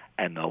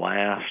 And the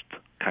last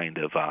kind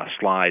of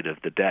slide of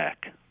the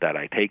deck that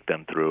I take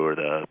them through, or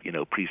the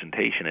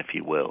presentation, if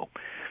you will,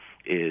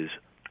 is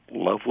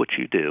love what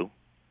you do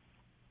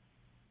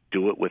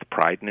it with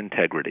pride and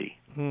integrity,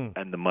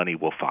 and the money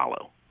will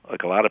follow.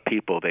 Like, a lot of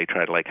people, they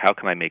try to, how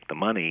can I make the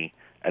money?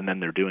 And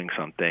then they're doing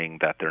something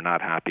that they're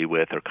not happy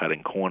with, or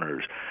cutting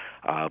corners.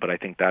 But I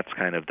think that's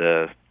kind of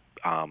the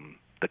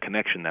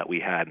connection that we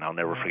had, and I'll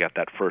never forget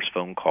that first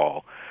phone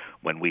call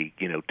when we,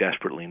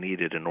 desperately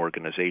needed an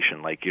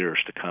organization like yours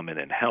to come in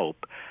and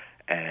help.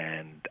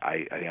 And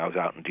I was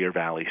out in Deer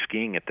Valley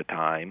skiing at the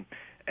time,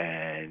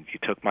 and you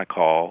took my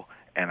call,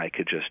 and I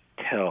could just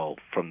tell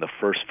from the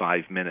first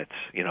 5 minutes,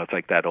 it's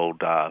like that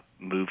old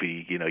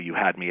movie, You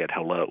Had Me at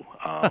Hello.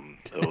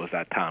 It was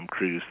that Tom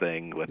Cruise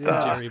thing with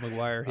Jerry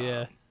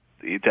Maguire,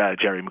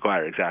 Jerry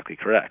Maguire, exactly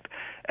correct.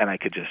 And I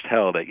could just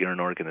tell that you're an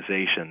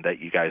organization that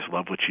you guys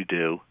love what you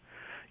do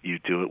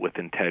it with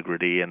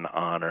integrity and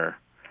honor,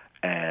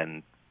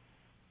 and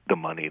the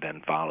money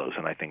then follows.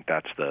 And I think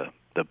that's the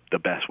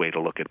best way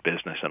to look at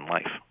business and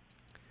life.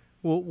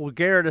 Well,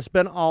 Garrett, it's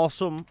been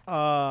awesome.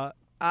 I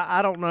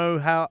don't know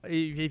how,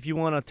 if you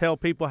want to tell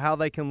people how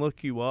they can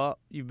look you up.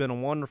 You've been a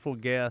wonderful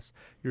guest.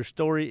 Your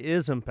story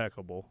is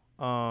impeccable.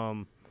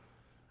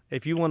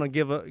 If you want to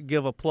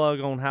give a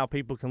plug on how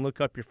people can look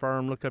up your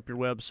firm, look up your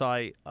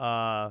website,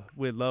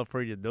 we'd love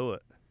for you to do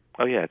it.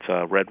 Oh yeah, it's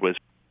Red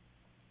Wizard.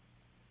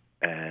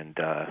 And,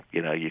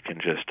 you can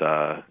just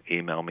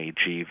email me,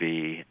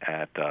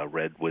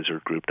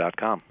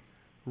 gv@redwizardgroup.com.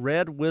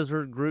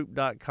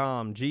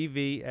 Redwizardgroup.com,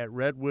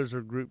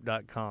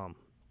 gv@redwizardgroup.com.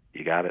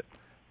 You got it.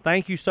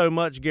 Thank you so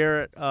much,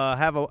 Garrett.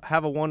 Have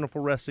a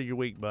wonderful rest of your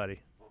week, buddy.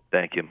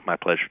 Thank you. My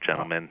pleasure,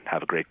 gentlemen.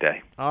 Have a great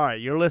day. All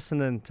right, you're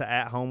listening to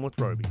At Home with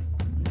Roby.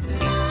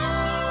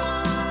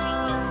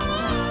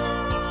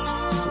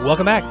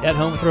 Welcome back at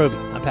Home with Roby.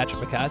 I'm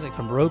Patrick McIsaac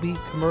from Roby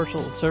Commercial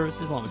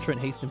Services, along with Trent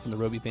Hastings from the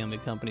Roby family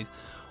of companies.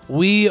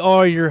 We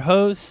are your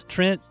hosts.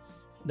 Trent,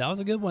 that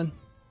was a good one.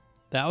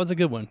 That was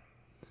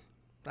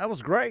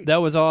great. That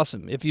was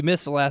awesome. If you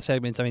missed the last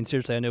segments, I mean,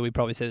 seriously, I know we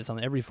probably say this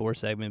on every fourth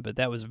segment, but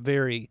that was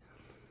very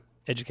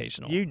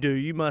educational. You do.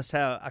 You must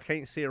have. I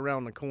can't see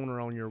around the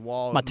corner on your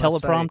wall. My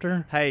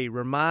teleprompter? Hey,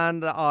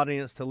 remind the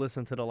audience to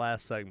listen to the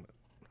last segment.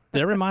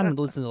 Did I remind them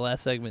to listen to the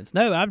last segments?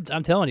 No, I'm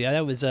telling you,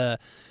 that was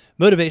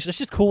motivation. It's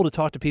just cool to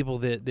talk to people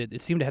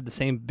that seem to have the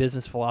same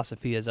business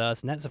philosophy as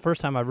us, and that's the first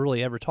time I've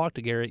really ever talked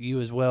to Garrett.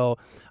 You as well.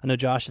 I know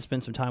Josh has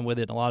spent some time with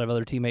it, and a lot of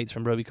other teammates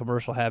from Roby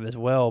Commercial have as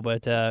well,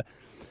 but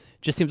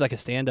just seems like a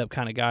stand-up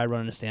kind of guy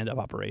running a stand-up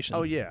operation.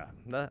 Oh, yeah.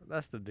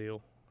 That's the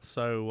deal.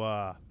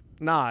 So,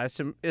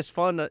 it's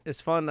fun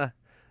to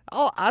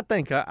I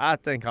think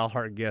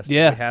our guests we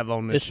have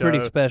on this show. It's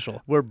pretty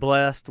special. We're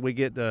blessed. We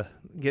get to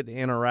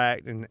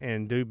interact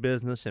and do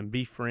business and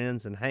be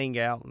friends and hang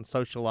out and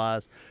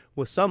socialize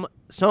with some.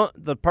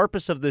 The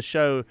purpose of this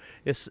show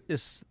is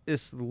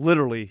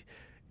literally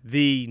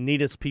the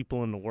neatest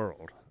people in the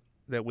world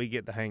that we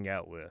get to hang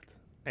out with,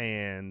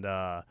 and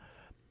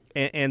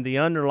the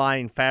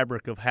underlying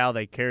fabric of how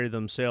they carry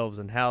themselves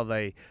and how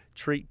they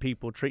treat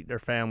people, treat their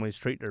families,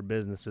 treat their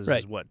businesses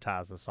is what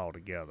ties us all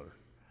together.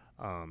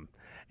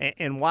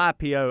 And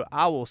YPO,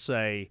 I will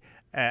say,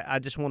 I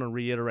just want to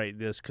reiterate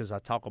this because I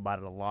talk about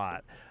it a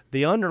lot.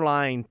 The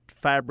underlying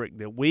fabric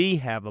that we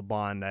have a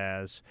bond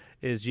as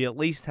is you at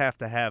least have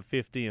to have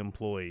 50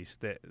 employees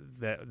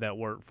that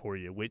work for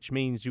you, which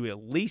means you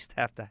at least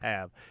have to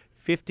have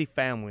 50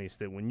 families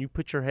that when you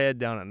put your head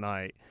down at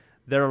night,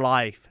 their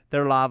life,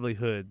 their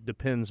livelihood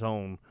depends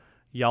on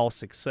y'all's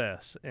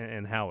success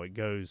and how it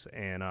goes.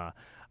 And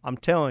I'm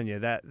telling you,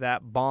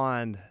 that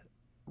bond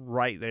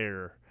right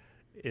there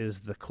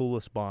is the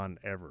coolest bond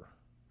ever.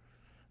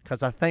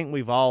 Because I think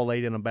we've all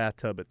laid in a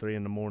bathtub at 3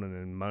 a.m.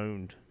 and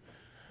moaned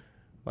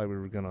like we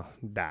were going to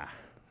die.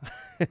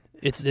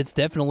 It's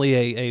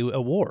definitely a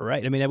war,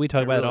 right? I mean, we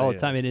talk about it all the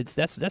time, and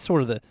that's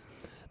sort of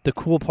the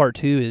cool part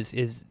too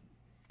is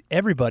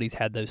everybody's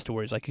had those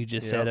stories, like you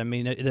just said. I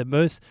mean, the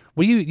most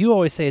you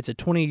always say it's a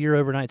 20-year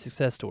overnight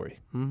success story.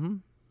 Mm-hmm.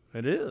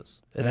 It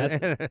is. And that's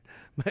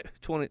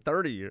 20,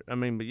 30 years. I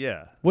mean, but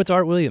yeah. What's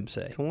Art Williams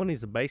say? 20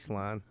 is the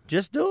baseline.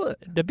 Just do it.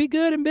 To be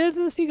good in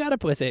business, you got to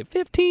put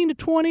 15 to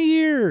 20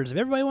 years. If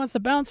everybody wants to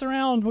bounce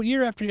around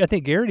year after year, I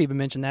think Garrett even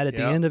mentioned that at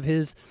the end of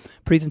his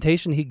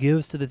presentation he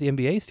gives to the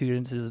MBA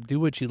students is do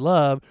what you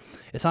love.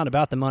 It's not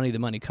about the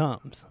money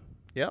comes.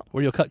 Yeah.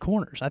 Where you'll cut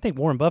corners. I think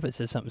Warren Buffett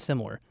says something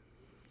similar.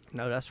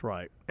 No, that's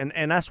right.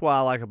 And that's why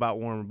I like about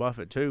Warren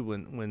Buffett too.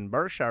 When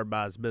Berkshire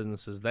buys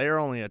businesses, they are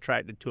only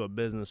attracted to a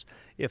business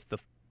if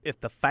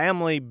the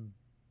family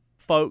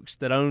folks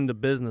that own the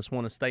business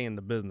want to stay in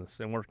the business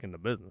and work in the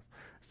business.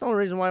 That's the only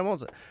reason why he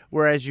wants it.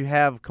 Whereas you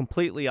have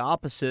completely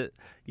opposite,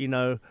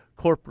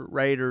 corporate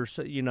raiders,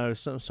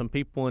 some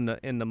people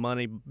in the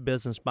money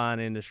business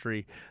buying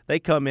industry, they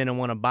come in and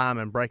want to buy them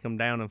and break them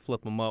down and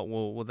flip them up.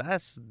 Well,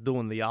 that's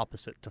doing the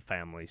opposite to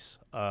families.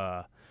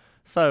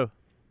 So,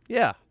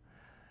 yeah.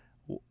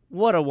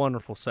 What a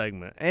wonderful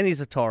segment. And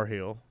he's a Tar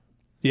Heel.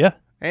 Yeah.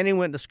 And he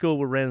went to school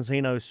with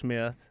Renzino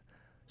Smith,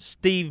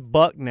 Steve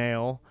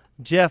Bucknell,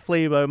 Jeff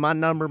Lebo. My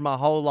number my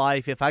whole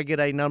life, if I get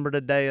a number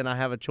today and I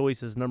have a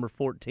choice, is number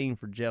 14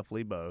 for Jeff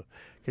Lebo.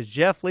 Because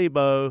Jeff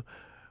Lebo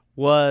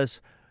was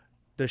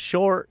the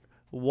short,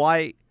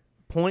 white,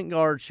 point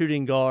guard,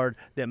 shooting guard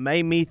that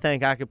made me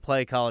think I could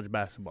play college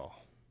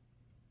basketball.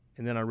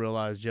 And then I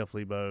realized Jeff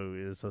Lebo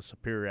is a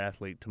superior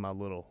athlete to my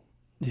little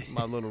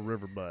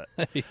river butt.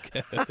 There you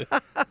go.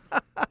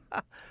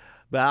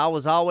 But I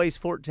was always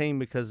 14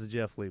 because of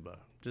Jeff Lebo,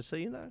 just so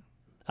you know.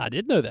 I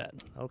did know that.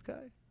 Okay.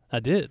 I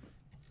did.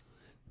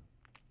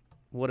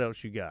 What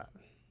else you got?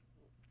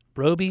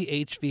 Roby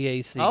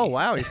HVAC. Oh,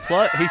 wow. He's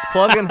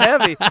plugging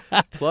heavy.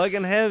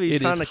 Plugging heavy.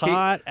 He's It is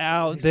hot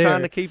out he's there.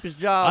 trying to keep his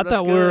job. I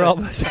thought we were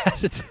almost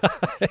out of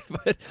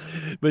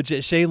time.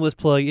 But shameless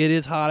plug, it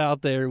is hot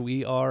out there.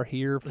 We are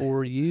here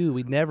for you.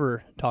 We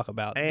never talk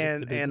about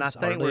the business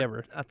hardly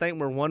ever. I think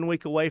we're 1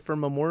 week away from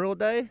Memorial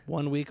Day.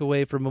 1 week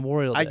away from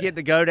Memorial Day. I get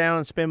to go down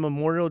and spend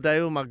Memorial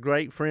Day with my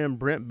great friend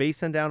Brent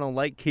Beeson down on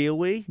Lake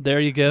Kiowee. There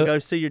you go. Go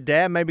see your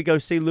dad. Maybe go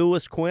see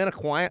Lewis Quinn, a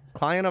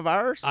client of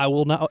ours. I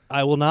will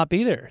not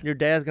be there. Your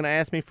dad's going to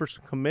ask me for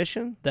some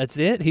commission? That's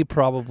it? He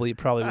probably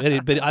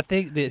would. But I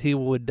think that he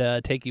would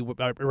take you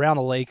around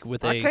the lake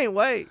with I can't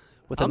wait.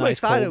 With a I'm nice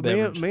excited. cold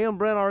beverage. Me and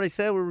Brent already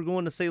said we were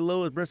going to see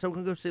Lewis. Brent said we're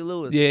going to go see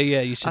Lewis.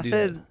 Yeah, you should do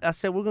that. I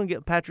said we're going to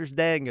get Patrick's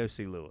dad and go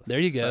see Lewis. There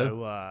you go.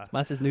 So,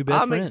 that's his new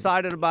best I'm friend.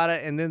 excited about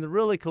it. And then the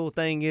really cool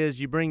thing is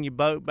you bring your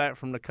boat back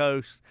from the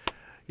coast.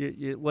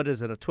 What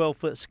is it, a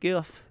 12-foot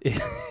skiff?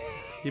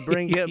 You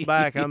bring it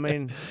back. I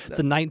mean, it's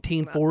a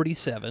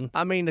 1947.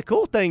 I mean, the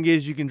cool thing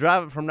is you can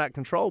drive it from that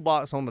control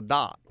box on the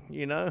dock. I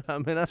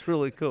mean, that's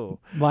really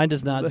cool. Mine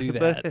does not do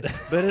that.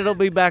 But it'll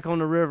be back on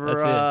the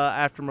river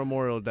after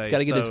Memorial Day. It's got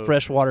to get its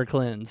fresh water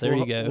cleansed. There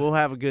you go. We'll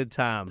have a good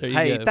time. There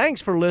you go.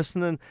 Thanks for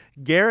listening.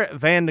 Garrett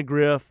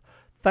Vandegrift,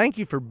 thank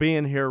you for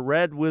being here,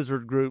 Red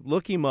Wizard Group.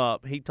 Look him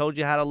up. He told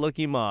you how to look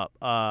him up.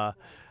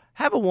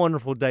 Have a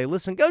wonderful day.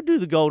 Listen, go do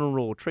the golden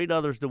rule. Treat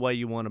others the way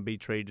you want to be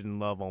treated and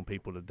love on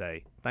people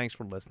today. Thanks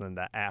for listening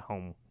to At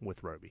Home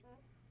with Roby.